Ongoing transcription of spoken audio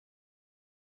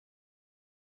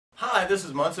Hi, this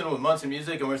is Munson with Munson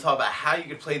Music, and we're going to talk about how you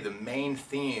could play the main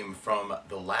theme from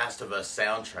the Last of Us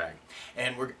soundtrack.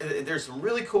 And there's some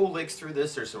really cool licks through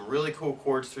this, there's some really cool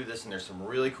chords through this, and there's some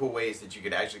really cool ways that you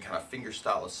could actually kind of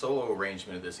fingerstyle a solo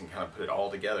arrangement of this and kind of put it all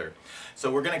together.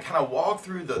 So we're going to kind of walk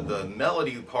through the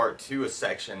melody part to a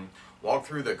section, walk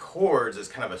through the chords as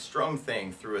kind of a strum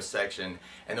thing through a section,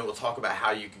 and then we'll talk about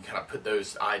how you can kind of put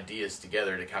those ideas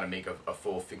together to kind of make a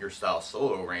full fingerstyle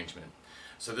solo arrangement.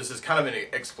 So this is kind of an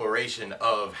exploration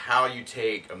of how you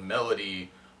take a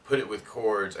melody, put it with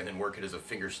chords, and then work it as a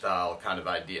fingerstyle kind of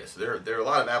idea. So there are a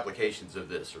lot of applications of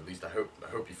this, or at least I hope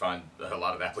you find a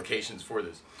lot of applications for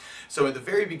this. So at the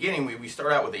very beginning, we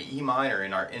start out with the E minor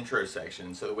in our intro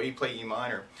section. So the way you play E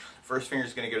minor, first finger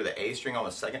is going to go to the A string on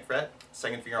the second fret,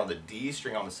 second finger on the D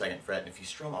string on the second fret, and if you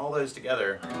strum all those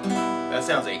together, that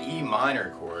sounds like E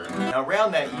minor chord. Now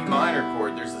around that E minor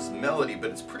chord, there's this melody,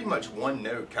 but it's pretty much one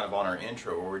note kind of on our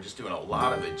intro, where we're just doing a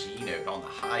lot of the G note on the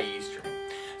high E string.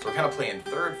 So we're kind of playing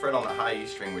third fret on the high E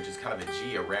string, which is kind of a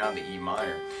G around the E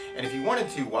minor. And if you wanted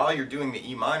to, while you're doing the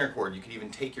E minor chord, you could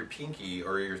even take your pinky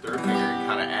or your third finger and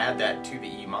kind of add that to the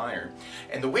E minor.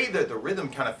 And the way that the rhythm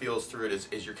kind of feels through it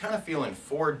is you're kind of feeling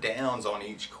 4 downs on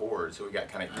each chord. So we got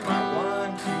kind of E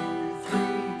minor, 1, 2, 3,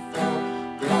 4,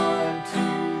 1, 2,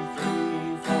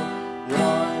 3, 4,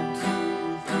 1, 2,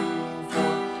 3,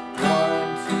 4,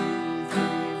 1, 2,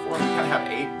 3, 4. We kind of have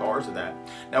 8 bars of that.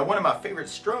 Now one of my favorite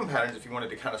strum patterns, if you wanted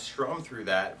to kind of strum through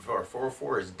that for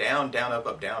 4/4, is down, down,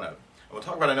 up, down, up. And we'll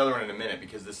talk about another one in a minute,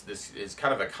 because this is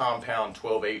kind of a compound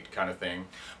 12/8 kind of thing.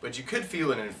 But you could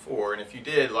feel it in 4, and if you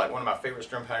did, like one of my favorite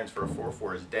strum patterns for a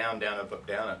 4/4 is down, down, up,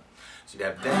 down, up. So you'd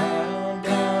have down,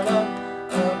 down, up,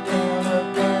 down,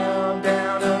 up, down,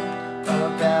 down,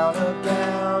 up, down, up,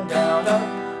 down, down, up,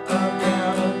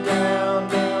 down, up, down,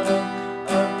 down,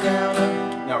 up, down,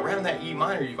 up. Now around that E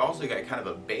minor, you've also got kind of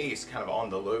a bass kind of on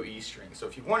the low E string. So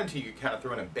if you wanted to, you could kind of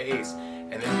throw in a bass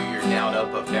and then do your down,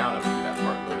 up, down, up. Do that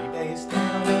part. Low E bass,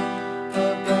 down, up,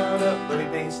 down, up. Low E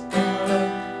bass, down,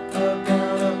 up,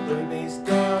 down, up. Low E bass,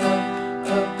 down,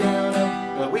 up, down,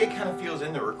 up. Now, the way it kind of feels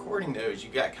in the recording, though, is you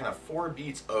got kind of 4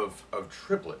 beats of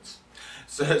triplets.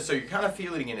 So you're kind of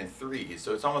feeling it in 3s.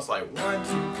 So it's almost like 1, 2,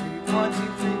 3, 1, 2,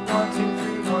 3, 1, 2,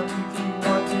 3, 1, 2, 3,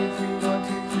 1, 2, 3, 1, 2, 3, 1,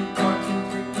 2, 3, 1, 2,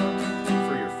 3, 1, 2, 3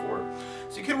 for your 4.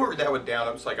 So you could work that with down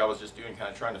up, just like I was just doing, kind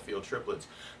of trying to feel triplets.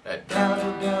 That down,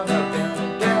 up, down, up, down,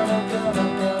 up, down, up, down,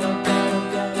 up, down, up,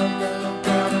 down, up,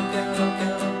 down, up, down, up, down, up, down,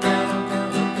 up, down, up, down, up,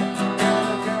 down,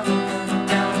 up,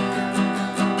 down, up, down,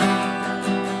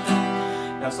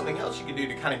 up. Now something else you could do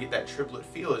to kind of get that triplet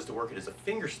feel is to work it as a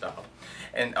fingerstyle.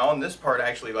 And on this part,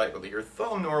 actually, like your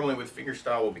thumb normally with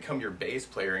fingerstyle will become your bass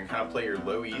player and kind of play your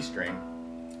low E string.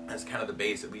 That's kind of the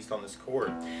bass, at least on this chord.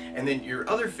 And then your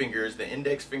other fingers, the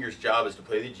index finger's job is to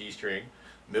play the G string,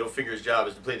 middle finger's job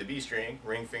is to play the B string,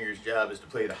 ring finger's job is to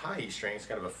play the high E string. It's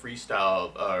kind of a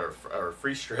freestyle or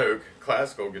free stroke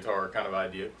classical guitar kind of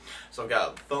idea. So I've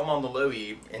got thumb on the low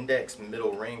E, index,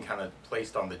 middle, ring kind of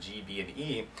placed on the G, B, and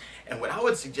E. And what I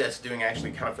would suggest doing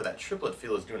actually kind of for that triplet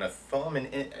feel is doing a thumb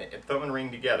and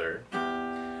ring together,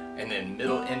 and then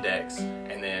middle index,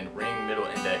 and then ring middle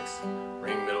index,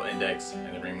 ring middle index, and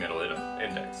then ring middle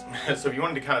index. So if you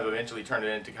wanted to kind of eventually turn it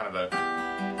into kind of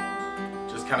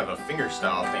just kind of a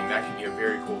fingerstyle thing, that could be a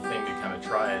very cool thing to kind of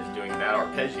try, as doing that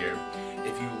arpeggio.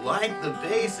 If you like the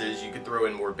basses, you could throw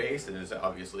in more basses,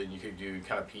 obviously, and you could do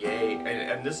kind of PA,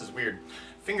 and this is weird.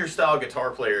 Fingerstyle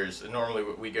guitar players, normally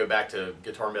we go back to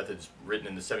guitar methods written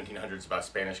in the 1700s by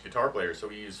Spanish guitar players, so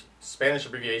we use Spanish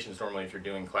abbreviations normally if you're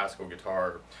doing classical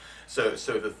guitar. So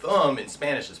the thumb in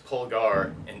Spanish is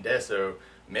pulgar, indeso,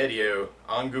 medio,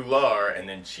 angular, and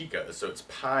then chica, so it's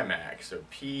pi mac. So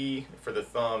P for the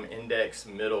thumb, index,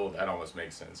 middle, that almost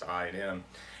makes sense, I and M.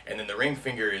 And then the ring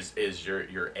finger is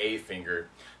your A finger.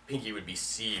 Pinky would be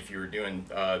C if you were doing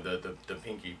the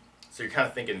pinky. So you're kind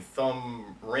of thinking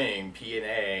thumb, ring, P and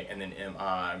A, and then M,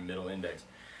 I, middle index.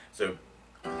 So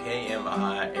P, A, M,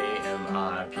 I, A, M,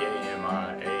 I, P, A, M,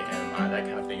 I, A, M, I, that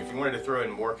kind of thing. If you wanted to throw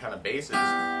in more kind of basses, you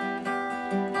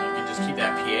could just keep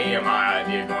that P, A, M, I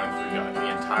idea going through the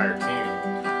entire tune.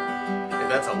 If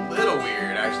that's a little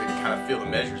weird, actually, to kind of feel the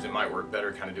measures, it might work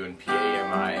better kind of doing P, A,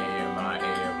 M, I, A, M, I, A,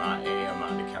 M, I, A, M, I,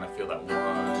 to kind of feel that 1, 2,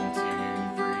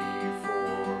 3,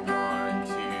 4, 1,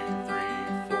 2,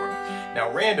 3, 4. Now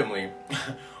randomly,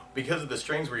 because of the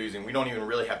strings we're using, we don't even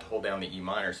really have to hold down the E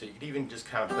minor, so you could even just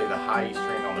kind of play the high E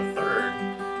string on the 3rd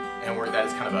and work that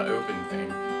as kind of an open thing.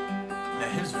 Now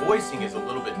his voicing is a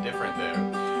little bit different though,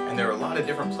 And there are a lot of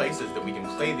different places that we can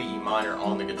play the E minor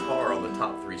on the guitar on the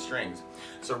top 3 strings.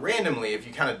 So randomly, if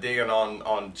you kind of dig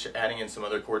on adding in some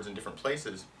other chords in different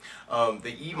places,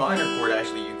 the E minor chord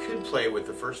actually you could play with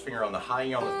the first finger on the high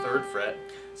E on the 3rd fret,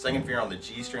 second finger on the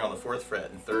G string on the 4th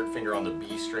fret, and third finger on the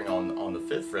B string on the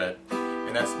 5th fret.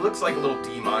 And that looks like a little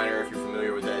D minor if you're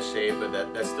familiar with that shape, but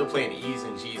that's still playing E's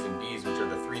and G's and B's, which are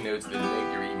the 3 notes that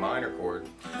make your E minor chord.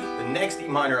 The next E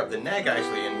minor up the neck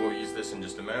actually, and we'll use this in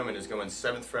just a moment, is going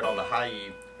 7th fret on the high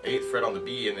E, 8th fret on the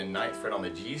B, and then 9th fret on the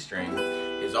G string,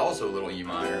 is also a little E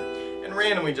minor. And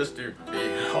randomly, just to be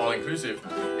all-inclusive,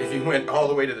 if you went all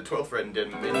the way to the 12th fret and did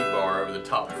a mini bar over the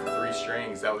top 3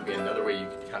 strings, that would be another way you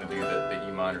could kind of do the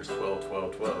E minors 12,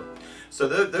 12, 12. So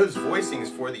those voicings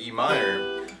for the E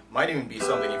minor might even be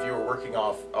something if you were working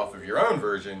off of your own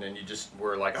version and you just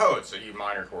were like, oh, it's an E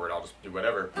minor chord, I'll just do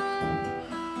whatever.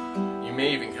 You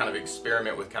may even kind of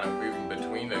experiment with kind of moving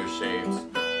between those shapes.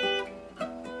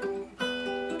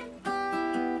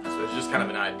 So it's just kind of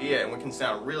an idea, and what can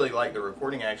sound really like the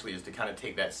recording actually is to kind of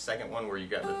take that second one where you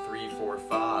got the 3, 4,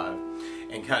 5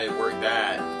 and kind of work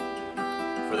that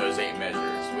for those 8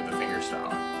 measures with the finger style.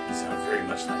 It can sound very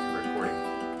much like a recording.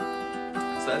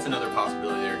 So that's another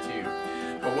possibility there too.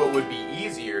 But what would be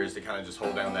easier is to kind of just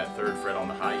hold down that 3rd fret on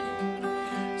the high E.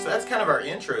 So that's kind of our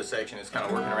intro section, is kind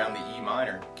of working around the E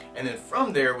minor. And then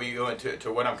from there we go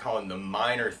into what I'm calling the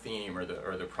minor theme, or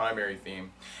the primary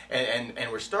theme. And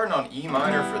we're starting on E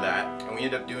minor for that, and we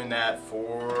end up doing that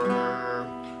for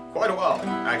quite a while.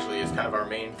 Actually, it's kind of our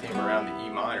main theme around the E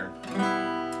minor.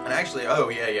 And actually, oh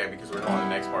yeah, because we're on the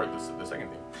next part, the second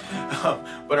theme.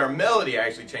 But our melody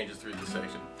actually changes through this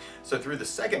section. So through the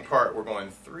second part, we're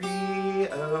going 3,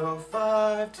 0,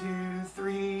 5, 2,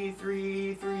 3,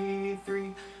 3, 3,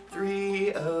 3,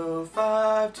 3, 0,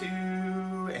 5, 2,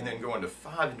 and then going to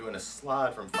 5 and doing a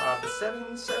slide from 5 to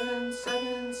 7, 7,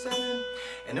 7, 7,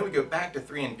 and then we go back to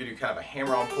 3 and do kind of a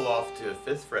hammer-on pull-off to the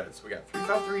 5th fret. So we got 3,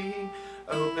 5, 3,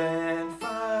 open,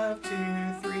 5, 2,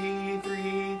 3,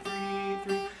 3, 3,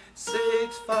 3,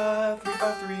 6, 5, 3,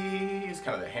 5, 3 is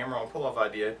kind of the hammer-on pull-off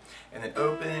idea, and then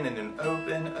open, and then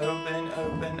open, open,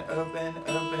 open, open,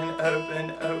 open,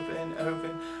 open, open,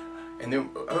 open, and then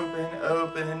open,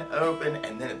 open, open,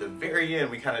 and then at the very end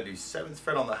we kind of do 7th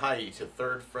fret on the high E to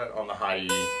 3rd fret on the high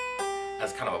E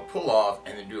as kind of a pull-off,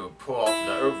 and then do a pull-off to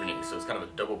the opening, so it's kind of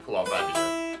a double pull-off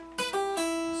idea.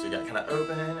 So you got kind of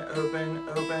open, open,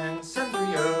 open, 7,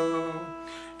 3, 0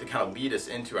 to kind of lead us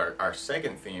into our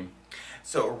second theme.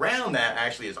 So around that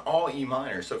actually is all E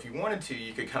minor. So if you wanted to,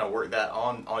 you could kind of work that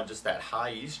on just that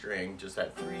high E string, just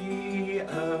that 3,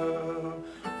 0,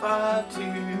 5, 2,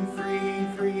 3,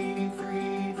 3,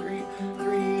 3, 3,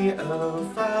 3,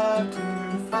 0, 5, 2,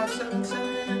 5, 7,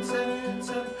 7, 7,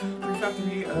 7, 3, 5,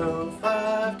 3, 0,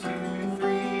 5, 2,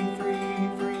 3, 3,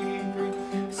 3, 3,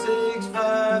 6,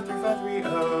 5, 3, 5, 3,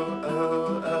 0,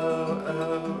 0, 0,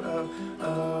 0,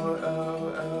 0,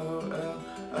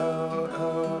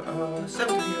 7,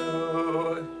 3,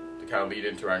 0, to kind of lead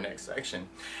into our next section.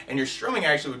 And your strumming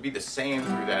actually would be the same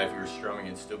through that. If you were strumming,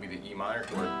 it'd still be the E minor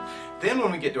chord. Then when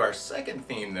we get to our second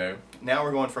theme though, now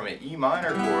we're going from an E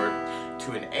minor chord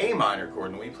to an A minor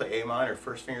chord. And when we play A minor,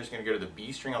 first finger is going to go to the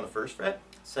B string on the 1st fret,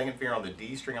 second finger on the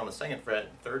D string on the 2nd fret,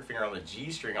 third finger on the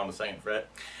G string on the 2nd fret.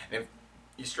 And if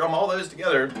you strum all those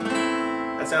together,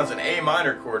 that sounds an A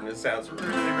minor chord, and it sounds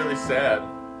really, really sad.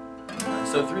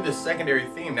 So through this secondary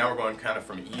theme, now we're going kind of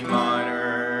from E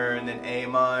minor, and then A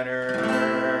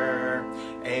minor,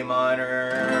 A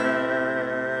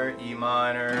minor, E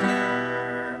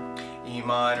minor, E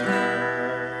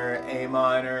minor, A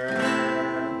minor,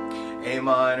 A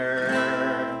minor,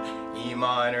 E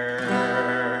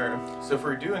minor. So if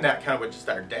we're doing that kind of with just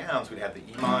our downs, we'd have the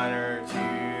E minor, 2,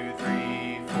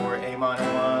 3, 4, A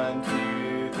minor, 1,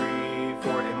 2, 3,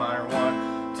 4, A minor,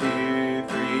 1, 2,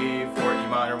 3, 4, E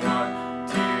minor, 1,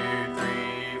 2,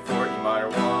 3, 4, E minor,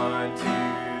 1, 2,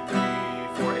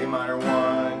 3, 4, A minor,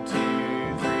 1, 2,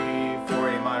 3, 4,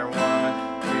 A minor,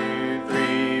 1, 2,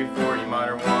 3, 4, E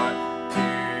minor, 1,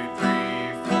 2,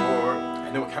 3, 4,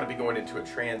 and then we'll kind of be going into a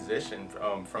transition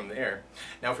from there.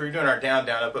 Now if we were doing our down,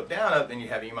 down, up, then you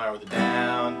have E minor with a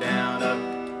down, down,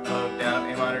 up, down,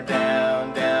 up, A minor,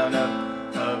 down, down,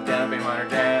 up, down, up, A minor,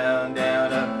 down,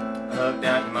 down, up,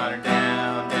 down, E minor,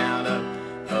 down, down,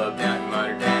 up, down, E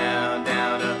minor, down,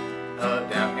 down, up,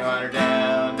 down, E minor,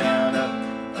 down, down,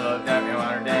 up, down, E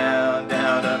minor, down,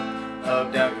 down,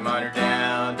 up, down, E minor,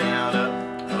 down, down,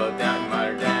 up, down, E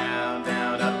minor, down,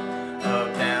 down,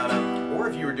 up, down, up. Or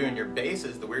if you were doing your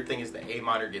basses, the weird thing is the A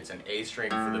minor gets an A string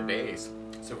for the bass.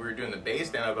 So if we were doing the bass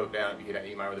down, up, down, you could have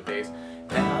E minor with the bass,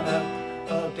 down,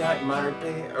 up, down, E minor,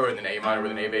 or in an A minor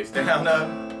with an A bass, down, up,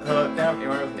 down, E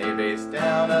minor with an A bass,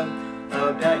 down,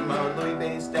 up, down, E minor with low E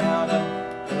bass, down,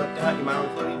 up, down, E minor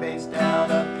with low E bass,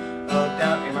 down, up,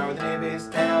 down, E minor with an A bass,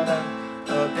 down, up,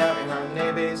 down, E minor with an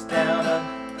A bass, down,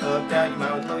 up, down, E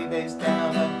minor with low E bass,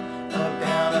 down, up,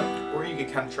 down, up. Or you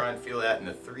could kind of try and feel that in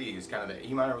the threes, kind of the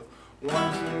E minor with 1,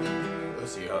 2,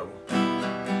 let's see,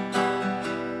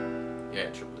 yeah,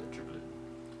 triplet.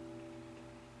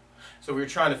 So we were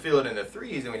trying to feel it in the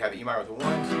threes, and we have the E minor with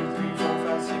 1, 2, 3, 4,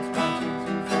 5, 6, 1, 2,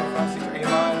 3, 4, 5, 6, A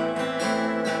minor,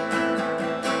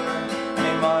 A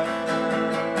minor,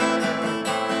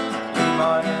 E minor, E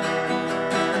minor, A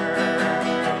minor,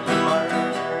 2, 3, 1,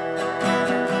 2,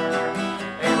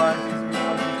 3, 1, 2,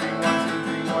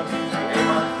 3, 1, 2, 3, A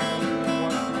minor, 2, 3,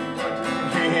 1, 2, 3, 1, 2,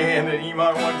 3, and then E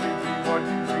minor, 1, 2, 3, 1,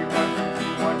 2, 3, 1, 2,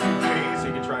 3, 1, 2, 3. So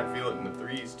you can try and feel it in the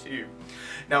threes too.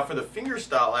 Now for the finger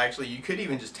style, actually, you could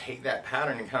even just take that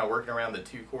pattern and kind of work it around the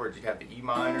two chords. You'd have the E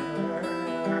minor,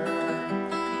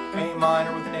 A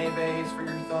minor with an A bass for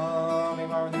your thumb, A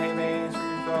minor with an A bass for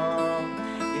your thumb,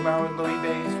 E minor with low E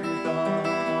bass for your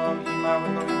thumb, E minor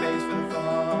with low E bass for the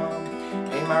thumb,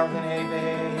 A minor with an A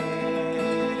bass,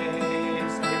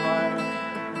 A minor,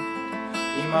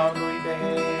 E minor with low E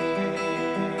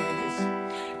bass.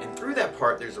 And through that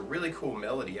part, there's a really cool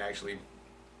melody, actually.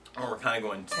 And we're kind of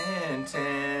going 10,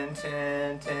 10,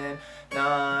 10, 10,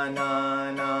 9,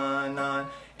 9, 9, 9,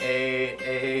 8,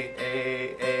 8,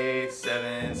 8, 8,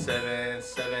 7, 7,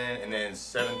 7, and then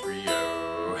 7, 3,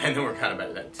 0. And then we're kind of back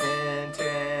to that 10,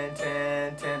 10,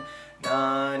 10, 10,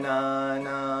 9, 9,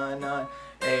 9, 9,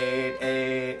 8,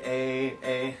 8, 8,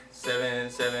 8, 7,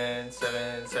 7,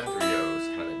 7, 7, 3, 0. It's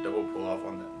kind of a double pull off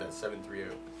on that 7, 3,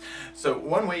 0. So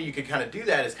one way you could kind of do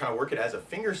that is kind of work it as a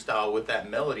finger style with that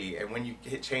melody, and when you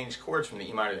hit change chords from the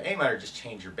E minor to the A minor, just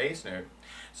change your bass note.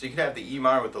 So you could have the E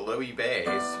minor with the low E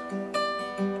bass,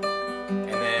 and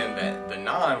then the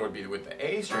 9 would be with the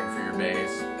A string for your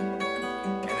bass, and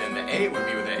then the 8 would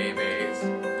be with the A bass,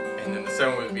 and then the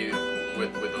 7 would be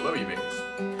with the low E bass.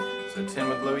 So 10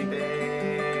 with low E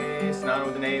bass, 9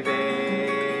 with an A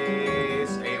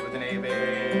bass, 8 with an A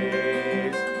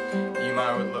bass, E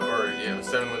minor with low, or yeah,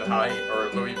 7 with a high or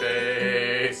low E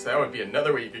bass. That would be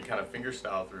another way you could kind of finger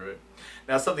style through it.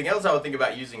 Now something else I would think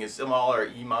about using is smaller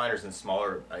E minors and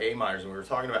smaller A minors. And we were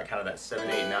talking about kind of that 7,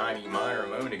 8, 9 E minor a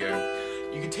moment ago.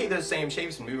 You could take those same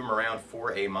shapes and move them around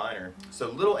for A minor. So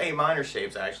little A minor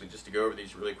shapes, actually, just to go over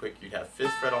these really quick, you'd have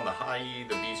 5th fret on the high E,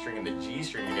 the B string and the G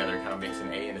string together, kind of makes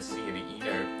an A and a C and an E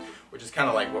note, which is kind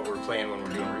of like what we're playing when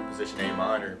we're doing root position A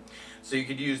minor. So you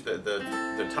could use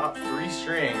the top 3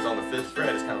 strings on the 5th fret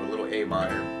as kind of a little A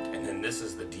minor, and then this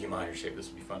is the D minor shape. This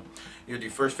would be fun. You'll do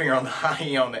 1st finger on the high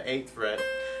E on the 8th fret,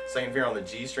 2nd finger on the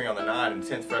G string on the 9, and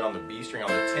 10th fret on the B string on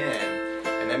the 10,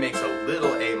 and that makes a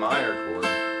little A minor chord.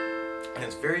 And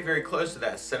it's very, very close to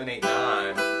that 7, 8,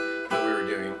 9 that we were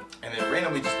doing. And then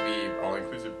randomly, just to be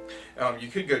all-inclusive, you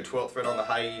could go 12th fret on the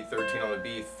high E, 13 on the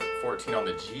B, 14 on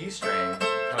the G string,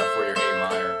 kind of for your A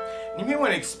minor. And you may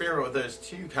want to experiment with those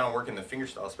too, kind of working the finger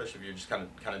style, especially if you're just kind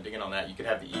of digging on that. You could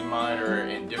have the E minor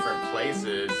in different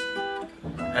places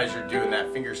as you're doing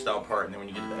that finger style part, and then when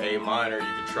you get to the A minor,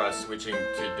 you could try switching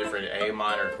to different A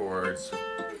minor chords,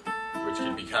 which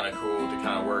could be kind of cool to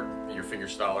kind of work your finger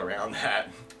style around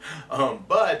that.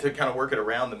 But to kind of work it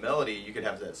around the melody, you could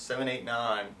have that 7, 8,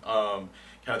 9, kind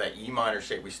of that E minor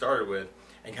shape we started with,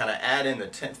 and kind of add in the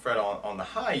 10th fret on the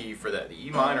high E for the E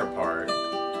minor part.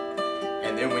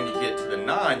 And then when you get to the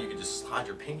 9, you can just slide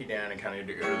your pinky down and kind of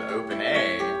go to the open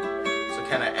A. So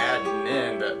kind of adding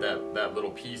in that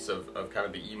little piece of kind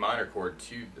of the E minor chord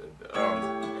to the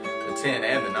 10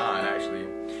 and the 9 actually.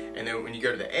 And then when you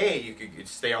go to the A, you could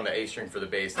stay on the A string for the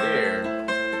bass there, and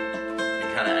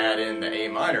kind of add in the A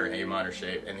minor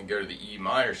shape, and then go to the E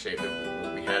minor shape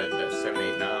that we had at that 7,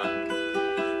 8,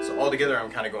 9. So all together I'm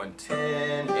kind of going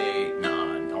 10, 8,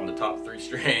 9 on the top 3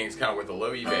 strings, kind of with a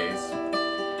low E bass.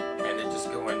 And then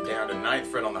just going down to 9th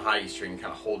fret on the high E string,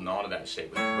 kind of holding on to that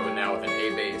shape, going now with an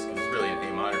A bass, because it's really an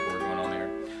A minor chord going on there.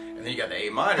 And then you got the A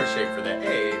minor shape for the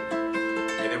A,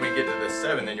 and then we get to the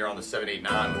 7, then you're on the 7, 8,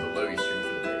 9 with a low E string for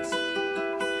the bass.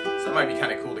 So it might be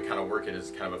kind of cool to kind of work it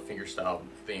as kind of a finger style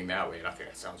thing that way, and I think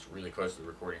that sounds really close to the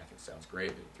recording. I think it sounds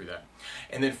great through that.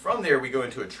 And then from there we go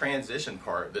into a transition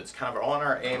part that's kind of on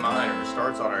our A minor, it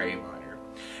starts on our A minor.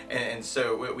 And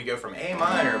so we go from A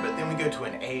minor, but then we go to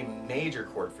an A major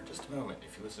chord for just a moment,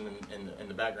 if you listen in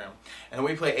the background. And the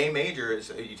way we play A major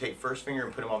is you take 1st finger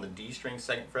and put them on the D string,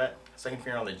 2nd fret, 2nd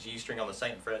finger on the G string on the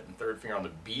 2nd fret, and 3rd finger on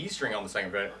the B string on the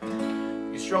 2nd fret.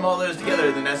 You strum all those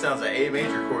together, then that sounds like A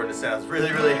major chord, and it sounds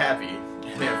really, really happy.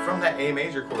 And then from that A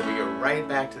major chord, we go right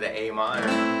back to the A minor.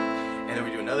 and then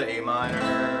we do another A minor,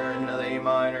 another A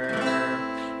minor,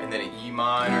 and then an E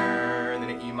minor, and then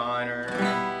an E minor,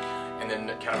 and then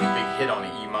kind of a big hit on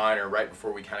the E minor right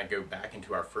before we kind of go back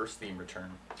into our first theme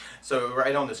return. So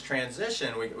right on this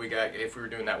transition, we got, if we were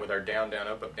doing that with our down, down,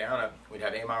 up, down, up, we'd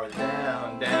have A minor with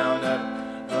down, down,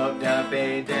 up, down, up,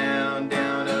 A, down,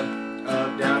 down,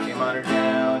 up, down, A minor,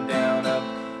 down, down, up,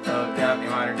 down, A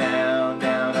minor, down,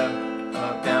 down,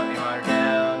 up, down, A minor,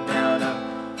 down, down,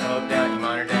 up, down, E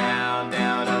minor, down,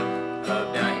 down,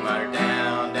 up, down, E minor,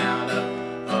 down, down,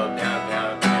 up, down,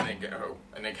 down, and then go,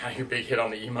 and then kind of your big hit on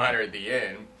the E minor at the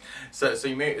end. So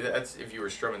you may, that's if you were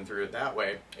strumming through it that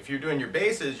way. If you're doing your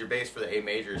basses, your bass for the A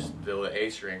major is still the A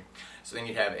string. So then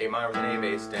you'd have A minor with an A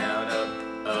bass, down,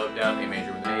 up, down, A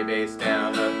major with an A bass,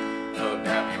 down, up,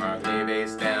 down, A minor with an A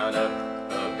bass, down, up,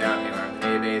 down, A minor with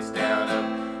an A bass, down,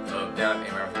 up, down, A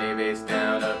minor with an A bass,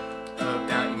 down, up,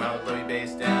 down, E minor with low E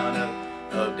bass, down,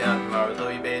 up, down, E minor with low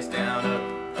E bass, down,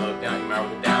 up, down, E minor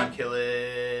with a down, kill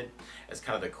it. That's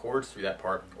kind of the chords through that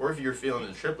part. Or if you're feeling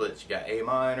the triplets, you got A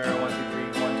minor, 1, 2, 3,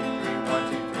 1, 2, 3,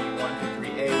 1, 2, 3, 1, 2, 3,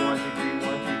 A, 1, 2, 3,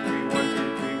 1, 2, 3, 1, 2,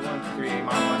 3, 1, 2, 3, A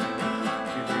minor, 1,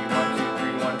 2, 3, 1, 2,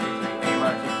 3, 1, 2, 3, A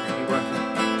minor, 2, 3, 1, 2,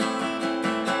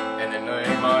 and then A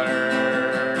minor,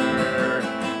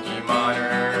 E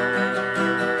minor,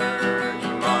 E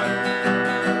minor,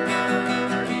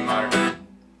 E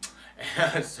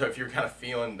minor. So if you're kind of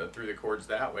feeling through the chords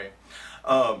that way.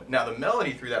 Now the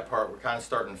melody through that part, we're kind of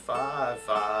starting 5,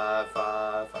 5,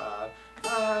 5, 5,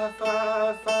 5,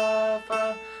 5, 5,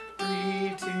 5,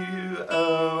 3, 2,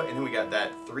 0, and then we got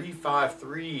that 3, 5,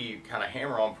 3 kind of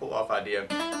hammer-on pull-off idea,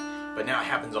 but now it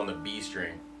happens on the B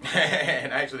string.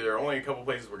 And actually there are only a couple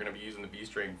places we're going to be using the B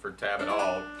string for tab at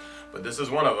all, but this is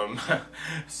one of them.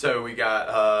 So we got,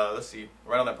 let's see,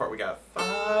 right on that part we got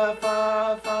 5,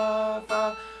 5, 5,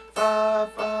 5,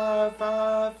 5, 5,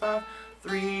 5, 5,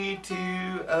 3, 2,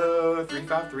 0, 3,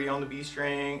 5, 3 on the B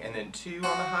string, and then 2 on the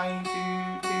high,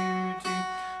 2,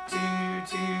 2, 2,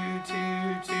 2, 2,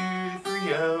 2, 2, 3,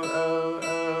 0, 0,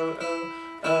 0,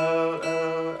 0,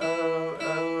 0, 0,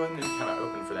 0, and then kind of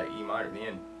open for that E minor at the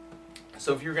end.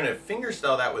 So if you're going to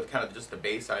fingerstyle that with kind of just the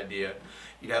bass idea,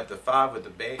 you'd have the 5 with the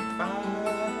bass, 5,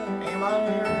 A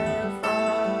minor,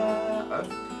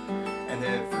 5, and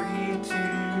then 3, 2,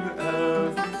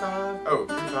 0, 3, 5, oh,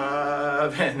 3,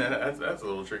 5, and then that's a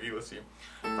little tricky. Let's see.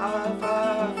 5,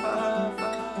 5, 5,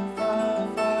 5,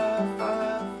 5, 5,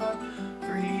 5, 5,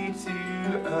 3, 2,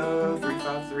 0, 3,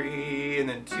 5, 3, and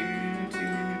then 2, 2,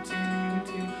 2,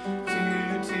 2, 2,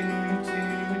 2, 2,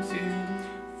 2,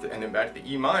 2, and then back to the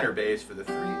E minor bass for the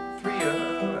 3, 3, 0,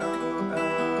 0, 0, 0,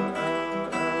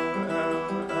 0,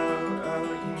 0,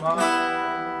 0, E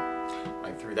minor,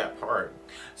 like through that part.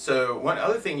 So one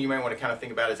other thing you might want to kind of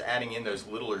think about is adding in those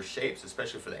littler shapes,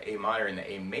 especially for the A minor and the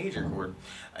A major chord.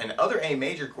 And other A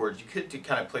major chords, you could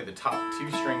kind of play the top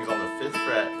 2 strings on the 5th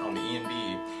fret on the E and B,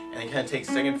 and then kind of take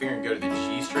second finger and go to the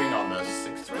G string on the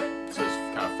 6th fret. So it's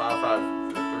kind of 5,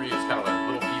 5, 3 is kind of like a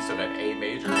little piece of an A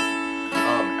major.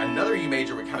 Another E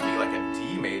major would kind of be like a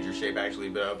D major shape actually,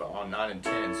 but on 9 and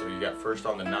 10. So you got first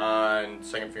on the 9,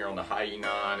 second finger on the high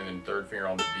E9, and then third finger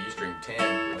on the B string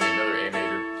 10 would be another A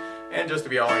major. And just to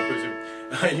be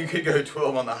all-inclusive, you could go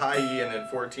 12 on the high E and then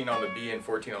 14 on the B and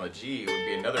 14 on the G would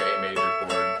be another A major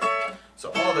chord. So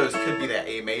all those could be that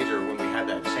A major when we had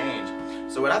that change.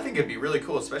 So what I think would be really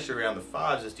cool, especially around the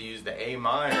 5s, is to use the A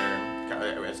minor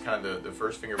as kind of the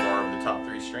first finger bar of the top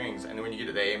 3 strings. And then when you get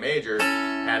to the A major,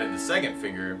 add in the second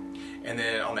finger. And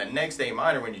then on that next A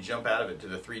minor, when you jump out of it to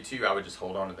the 3-2, I would just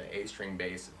hold on to the A string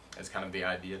bass as kind of the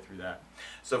idea through that.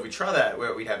 So if we try that,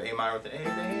 we'd have A minor with an A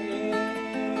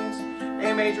bass,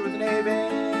 A major with an A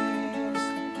bass,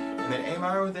 and then A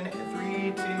minor with an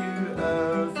 3, 2,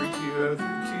 0, 3, 2, 0, 3,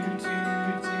 2, 2,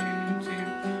 2, 2,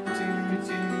 2,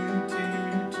 2, 2,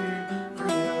 2, 3,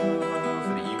 0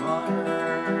 for the E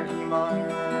minor, E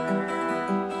minor,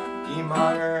 E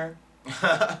minor.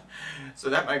 So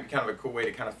that might be kind of a cool way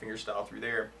to kind of fingerstyle through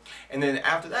there. And then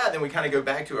after that, then we kind of go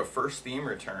back to a first theme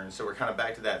return. So we're kind of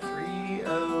back to that 3,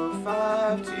 0,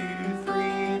 5, 2, 3,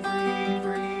 3,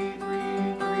 3, 3,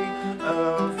 3,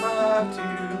 0, 5, 2,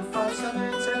 5,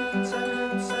 7, 7,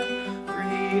 7, 7,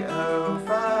 3, 0,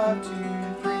 5, 2,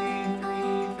 3, 3,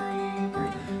 3, 3,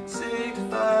 6,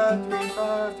 5, 3,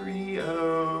 5, 3,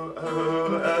 0, 0,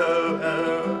 0,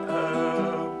 0, 0.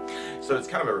 So it's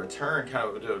kind of a return kind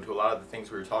of to a lot of the things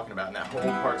we were talking about, and that whole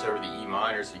part's over the E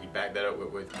minor, so you can back that up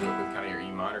with kind of your E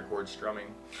minor chord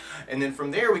strumming. And then from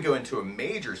there we go into a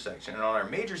major section, and on our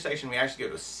major section we actually go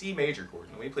to a C major chord.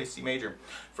 And when we play C major,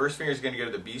 first finger is going to go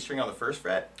to the B string on the 1st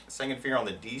fret, second finger on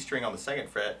the D string on the 2nd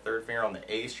fret, third finger on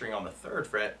the A string on the 3rd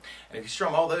fret, and if you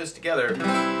strum all those together,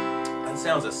 That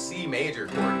sounds a C major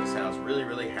chord. It sounds really,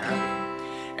 really happy.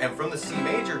 And from the C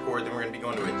major chord, then we're going to be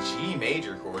going to a G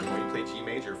major chord. And when you play G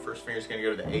major, first finger is going to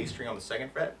go to the A string on the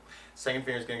 2nd fret. Second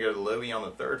finger is going to go to the low E on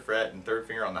the 3rd fret, and third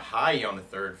finger on the high E on the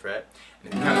 3rd fret.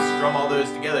 And if you kind of strum all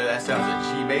those together, that sounds a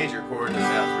G major chord, and it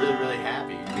sounds really, really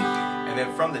happy. And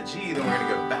then from the G, then we're going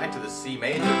to go back to the C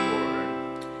major chord.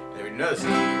 And then we do another C,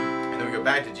 and then we go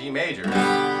back to G major,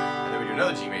 and then we do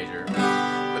another G major.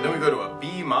 But then we go to a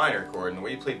B minor chord, and the way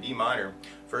you play B minor,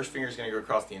 first finger is going to go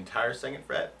across the entire 2nd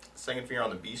fret, second finger on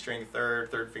the B string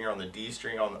 3rd, third finger on the D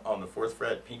string on the 4th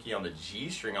fret, pinky on the G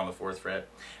string on the 4th fret.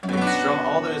 And then you strum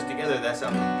all those together, that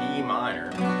sounds a B minor.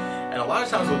 And a lot of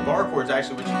times with bar chords,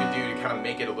 actually what you could do to kind of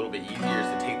make it a little bit easier is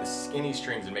to take the skinny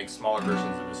strings and make smaller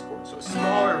versions of this chord. So a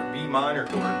smaller B minor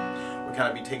chord would kind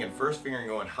of be taking first finger and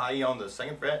going high E on the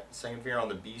 2nd fret, second finger on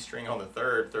the B string on the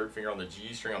 3rd, third finger on the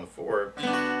G string on the 4th.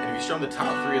 And if you strum the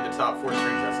top 3 of the top 4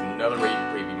 strings, that's another way you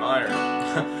can play B minor.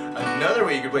 Another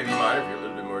way you could play B minor if you're a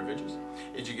little bit more adventurous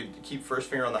is you could keep first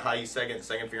finger on the high E 2nd,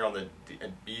 second finger on the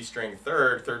B string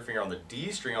 3rd, third finger on the D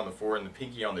string on the 4th, and the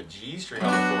pinky on the G string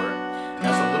on the 4th.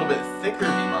 That's a little bit thicker B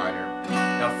minor.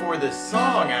 Now for this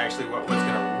song, actually, what's going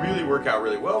to really work out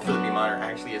really well for the B minor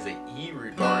actually is an E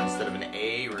root bar instead of an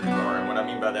A root bar. And what I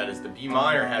mean by that is the B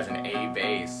minor has an A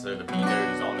bass, so the B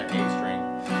note is on the A string.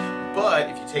 But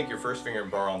if you take your first finger and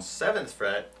bar on 7th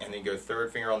fret, and then go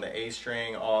third finger on the A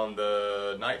string on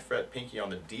the 9th fret, pinky on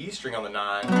the D string on the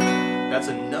 9, that's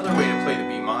another way to play the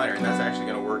B minor, and that's actually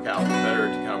going to work out better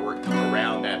to kind of work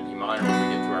around that B minor when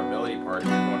we get to our melody part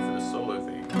and we're going for the solo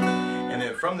thing. And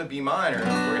then from the B minor, we're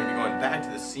going to be going back to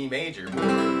the C major chord,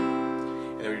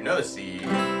 and then we do another C,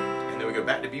 and then we go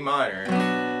back to B minor,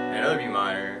 and another B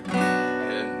minor,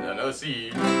 and another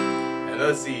C, and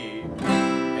another C, and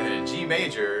then a G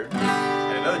major,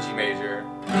 and another G major,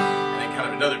 and then kind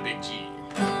of another big G.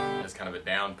 That's kind of a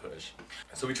down push.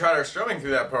 So we tried our strumming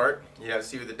through that part. You have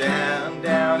C with a down,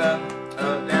 down, up,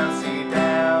 down, C,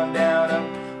 down, down,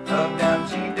 G, down, down,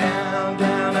 G, down,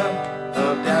 down,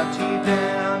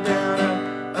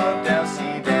 C,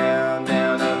 down,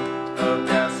 down,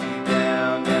 C,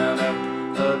 down, down,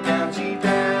 G,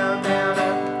 down,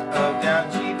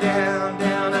 down, G, down,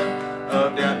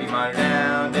 down, B minor,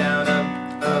 down, down,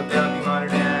 B minor,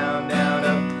 down,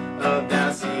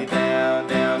 down, C, down,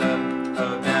 down,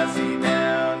 C,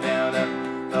 down, down,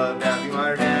 B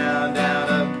minor, down,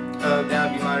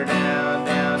 down, B minor, down,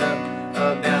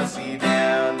 down, C,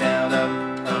 down, down,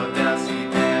 C,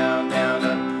 down, down,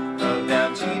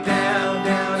 G, down,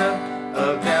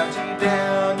 down, G,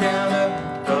 down,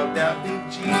 down, big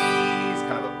G's,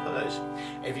 kind of a push.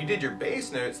 If you did your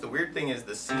bass notes, the weird thing is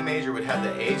the C major would have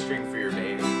the A string for your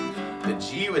bass, the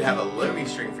G would have a low E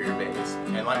string for your bass,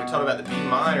 and like we talked about the B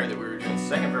minor that we were doing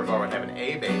 2nd fret bar would have an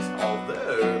A bass,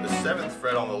 although the 7th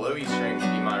fret on the low E string, the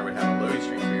B minor would have a low E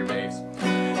string for your bass.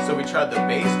 So we tried the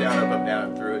bass down, up,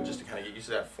 down, up through it just to kind of get used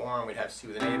to that form. We'd have C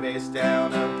with an A bass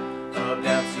down, up,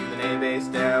 down, C with an A bass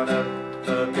down, up,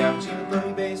 down, G with low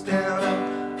E bass down,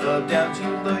 up, down, G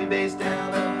with low E bass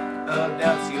down, up,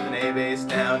 down, C with an A bass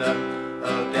down, up,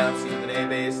 down, C with an A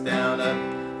bass down, up,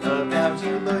 down,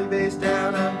 G with low E bass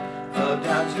down, up,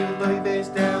 down, G with low E bass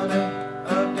down,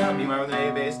 up, down, B minor with an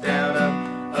A bass down,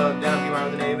 up, down, B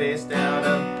minor with an A bass down,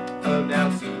 up,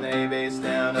 down, C with an A bass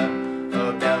down,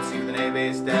 up, down, C with an A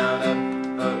bass down,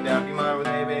 up, down, B minor with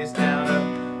an A bass down,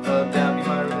 up, down, B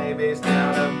minor with an A bass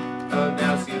down, up,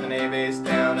 down, C with an A bass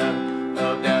down,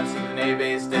 up, down, C with an A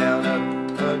bass down,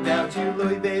 up, down, G with low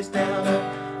E bass down,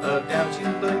 up, down, G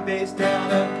with low E bass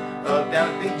down, up,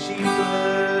 down, big G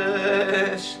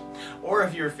push. Or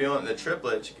if you were feeling the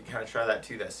triplets, you could kind of try that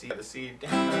too. That C, the C, C,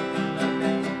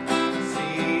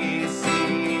 C,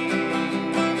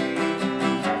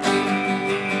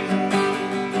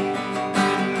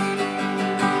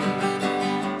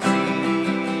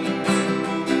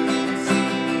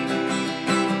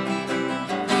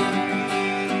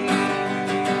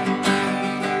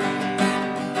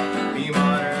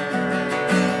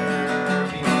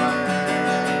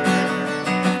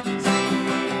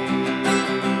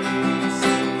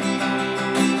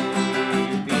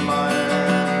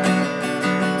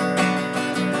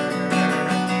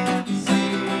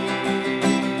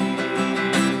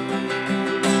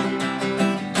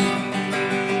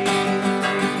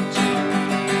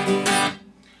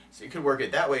 work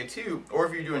it that way too. Or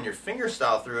if you're doing your finger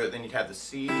style through it, then you'd have the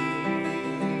C, C,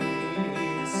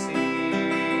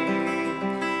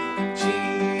 G, G,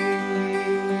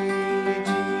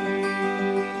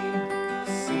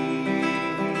 C,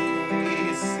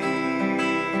 C,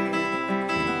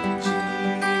 G,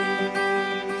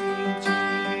 G,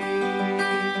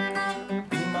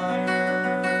 B minor,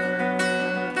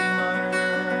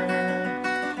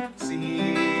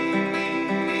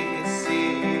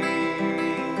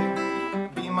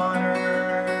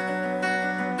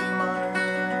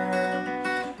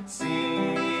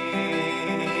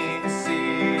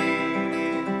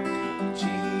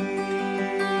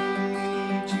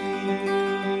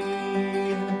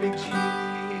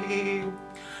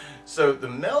 So the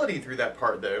melody through that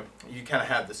part though, you kind of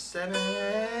have the 7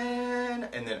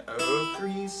 and then 0,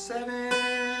 3, 7,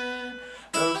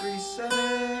 0, 3,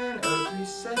 7, 0, 3,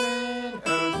 7,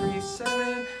 0, 3,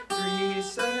 7, 3,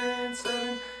 7,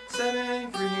 7,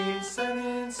 7, 3,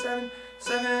 7, 7,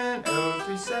 7, 0,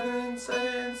 3, 7,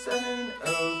 7, 7,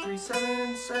 0, 3,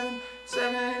 7, 7,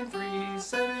 7, 3,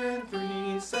 7,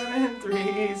 3, 7,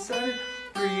 3, 7,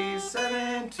 3,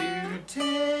 7, 2,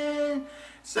 10,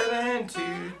 7, 2,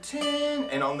 10,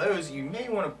 and on those you may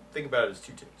want to think about it as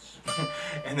 2 10s.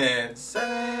 And then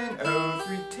 7, 0,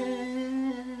 3,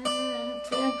 10,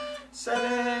 10,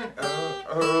 7,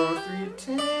 0, 3,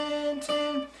 10,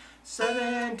 10,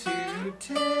 7, 2,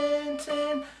 10,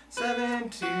 10, 7,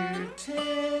 2,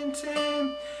 10,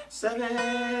 10,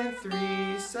 7,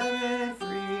 3, 7,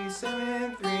 3,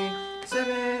 7, 3,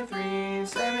 7, 3,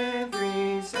 7,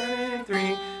 3, 7,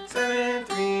 3, 7,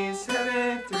 3,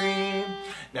 7, 3.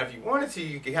 Now if you wanted to,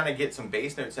 you could kind of get some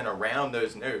bass notes in around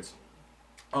those notes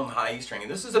on the high E string.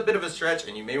 And this is a bit of a stretch,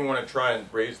 and you may want to try and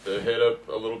raise the head up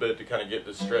a little bit to kind of get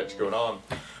the stretch going on.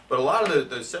 But a lot of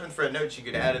the 7th fret notes you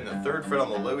could add in the 3rd fret on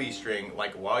the low E string,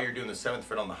 like while you're doing the 7th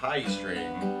fret on the high E string.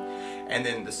 And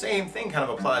then the same thing kind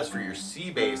of applies for your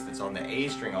C bass that's on the A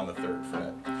string on the 3rd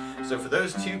fret. So for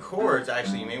those 2 chords,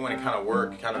 actually, you may want to kind of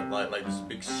work kind of like this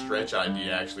big stretch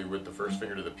idea actually with the first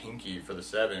finger to the pinky for the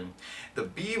 7. The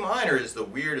B minor is the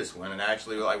weirdest one, and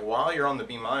actually like while you're on the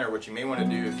B minor, what you may want to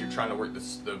do if you're trying to work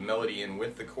the melody in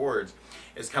with the chords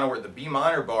is kind of work the B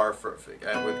minor bar with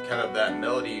kind of that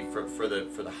melody for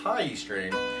the high E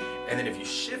string, and then if you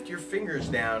shift your fingers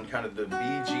down kind of the B,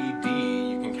 G, D,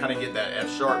 you can kind of get that F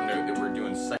sharp note that we're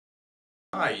doing second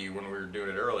high E when we were doing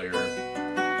it earlier.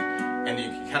 And you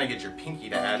can kind of get your pinky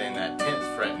to add in that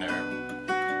 10th fret note.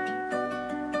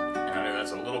 And I know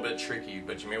that's a little bit tricky,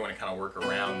 but you may want to kind of work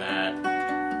around that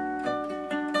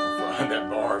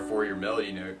bar for your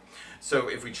melody note. So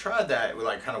if we tried that, we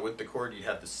like kind of with the chord, you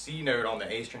have the C note on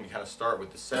the A string. You kind of start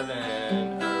with the 7,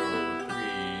 0,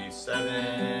 3,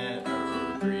 7,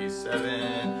 0, 3,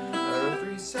 7, 0,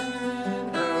 3,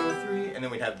 7, 0, 3, and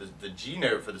then we'd have the G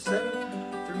note for the 7,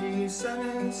 3,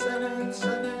 7, 7,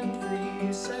 7,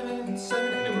 3, 7,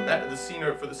 7, and then we're back to the C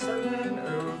note for the 7,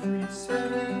 0, 3,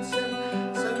 7,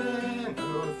 7, 7,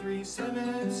 0, 3,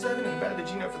 7, 7, and back to the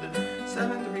G note for the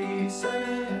 7, 3,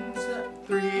 7,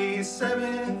 3,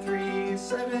 7, 3,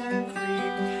 7, 3,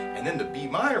 and then the B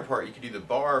minor part, you could do the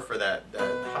bar for that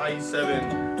high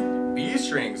E7, B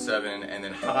string 7, and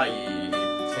then high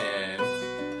E10,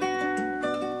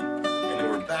 and then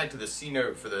we're back to the C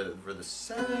note for the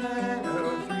 7,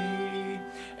 0, 3,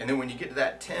 and then when you get to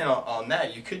that 10 on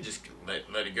that, you could just let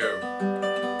it go.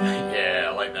 Yeah,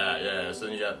 I like that. Yeah. So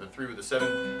then you got the 3 with the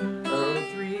 7, 0,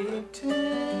 3,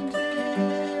 10,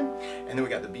 10. And then we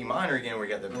got the B minor again. We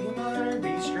got the B minor,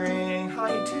 B string,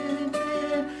 high 10,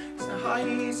 10. So high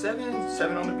E 7,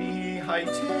 7 on the B, high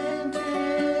 10, 10.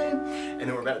 And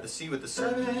then we're back at the C with the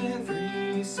 7,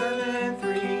 3, 7,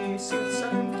 3, C with the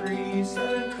 7, 3,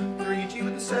 7, 3, G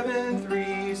with the 7,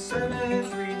 3, 7,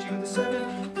 3, G with the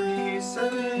 7, 3,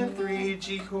 7, 3,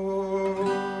 G chord.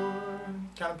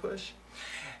 Kind of push.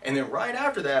 And then right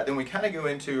after that, then we kind of go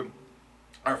into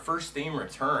our first theme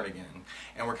return again,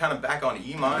 and we're kind of back on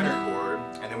E minor chord,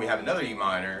 and then we have another E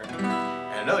minor,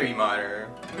 and another E minor,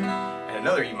 and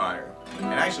another E minor.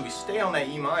 And actually we stay on that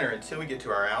E minor until we get to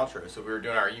our outro. So we were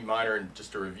doing our E minor, and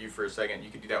just to review for a second,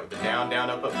 you could do that with the down, down,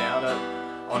 up,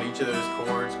 on each of those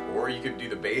chords, or you could do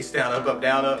the bass down, up, up.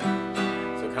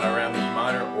 So kind of around the E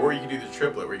minor, or you could do the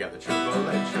triplet where you got the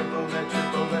triplet, triplet,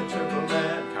 triplet,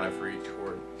 triplet, kind of for each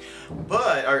chord.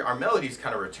 But our melody is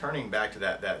kind of returning back to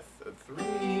that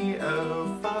 3,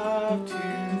 0, 5, 2,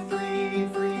 3,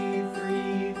 3,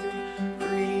 3,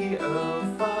 3,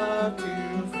 0, 5, 2,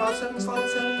 5, 7, slide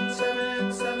 7,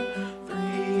 7, 7,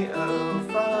 3, 0,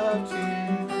 5, 2,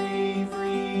 3,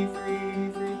 3, 3,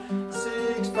 3,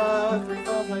 6, 5, 3,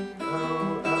 5, like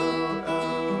 0, 0,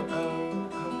 0,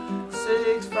 0,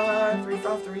 6, 5, 3,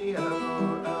 5, 3, 0,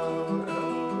 0,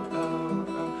 0,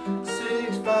 0,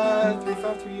 6, 5, 3,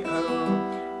 5, 3, 0.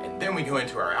 Then we go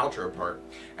into our outro part,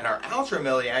 and our outro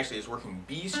melody actually is working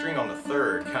B string on the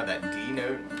 3rd, kind of that D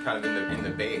note, kind of in the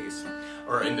bass,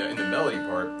 or in the melody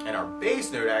part, and our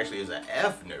bass note actually is an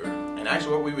F note. And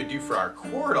actually what we would do for our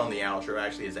chord on the outro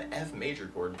actually is an F major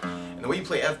chord. And the way you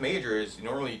play F major is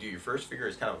normally you do your first finger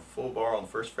is kind of a full bar on the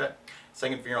 1st fret,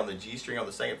 2nd finger on the G string on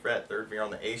the 2nd fret, 3rd finger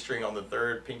on the A string on the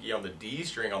 3rd, pinky on the D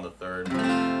string on the 3rd.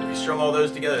 If you strum all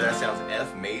those together, that sounds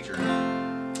F major.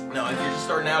 Now, if you're just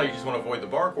starting out, you just want to avoid the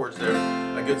bar chords there,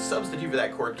 a good substitute for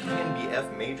that chord can be F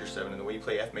major 7. And the way you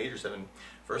play F major 7,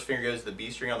 first finger goes to the B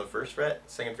string on the first fret,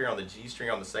 second finger on the G string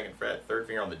on the second fret, third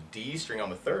finger on the D string on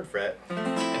the third fret. And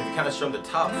if you kind of strum the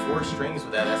top 4 strings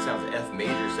with that, that sounds F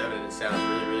major 7, and it sounds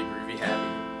really, really groovy, happy.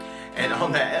 And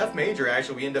on that F major,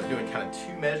 actually, we end up doing kind of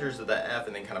 2 measures of that F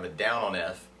and then kind of a down on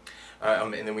F.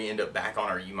 And then we end up back on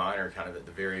our E minor kind of at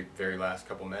the very, very last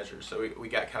couple measures. So we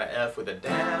got kind of F with a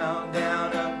down,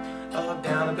 down, up,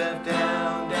 down, up, F,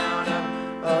 down,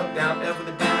 down, up, F with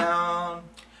a down.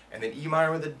 And then E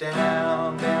minor with a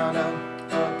down, down, up,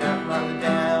 down, E minor with a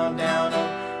down, down,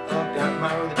 up, down, E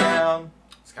minor with a down.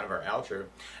 It's kind of our outro.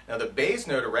 Now the bass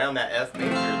note around that F major,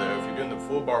 though, if you're doing the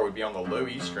full bar, would be on the low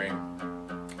E string.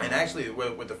 And actually,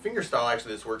 with the finger style,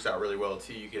 actually, this works out really well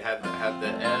too. You could have the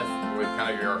F with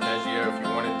kind of your arpeggio if you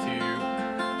wanted to,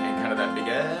 and kind of that big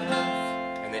F,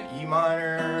 and then E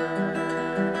minor,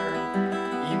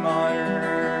 E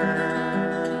minor,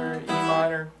 E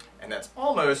minor, and that's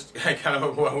almost kind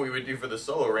of what we would do for the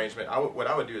solo arrangement. What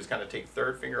I would do is kind of take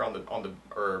third finger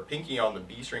or pinky on the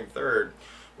B string third,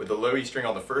 with the low E string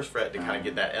on the first fret to kind of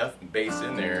get that F bass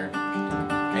in there,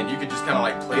 and you could just kind of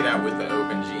like play that with the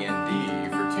open G and D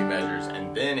for 2 measures,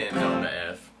 and then end on the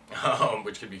F,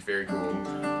 which could be very cool.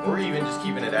 Or even just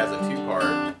keeping it as a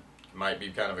 2-part might be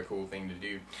kind of a cool thing to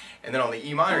do. And then on the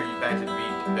E minor, you back to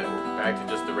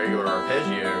just the regular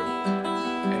arpeggio,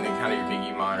 and then kind of your big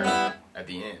E minor at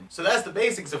the end. So that's the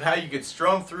basics of how you could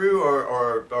strum through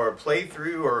or play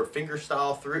through or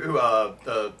fingerstyle through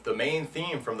the main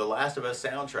theme from the Last of Us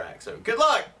soundtrack. So good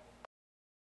luck!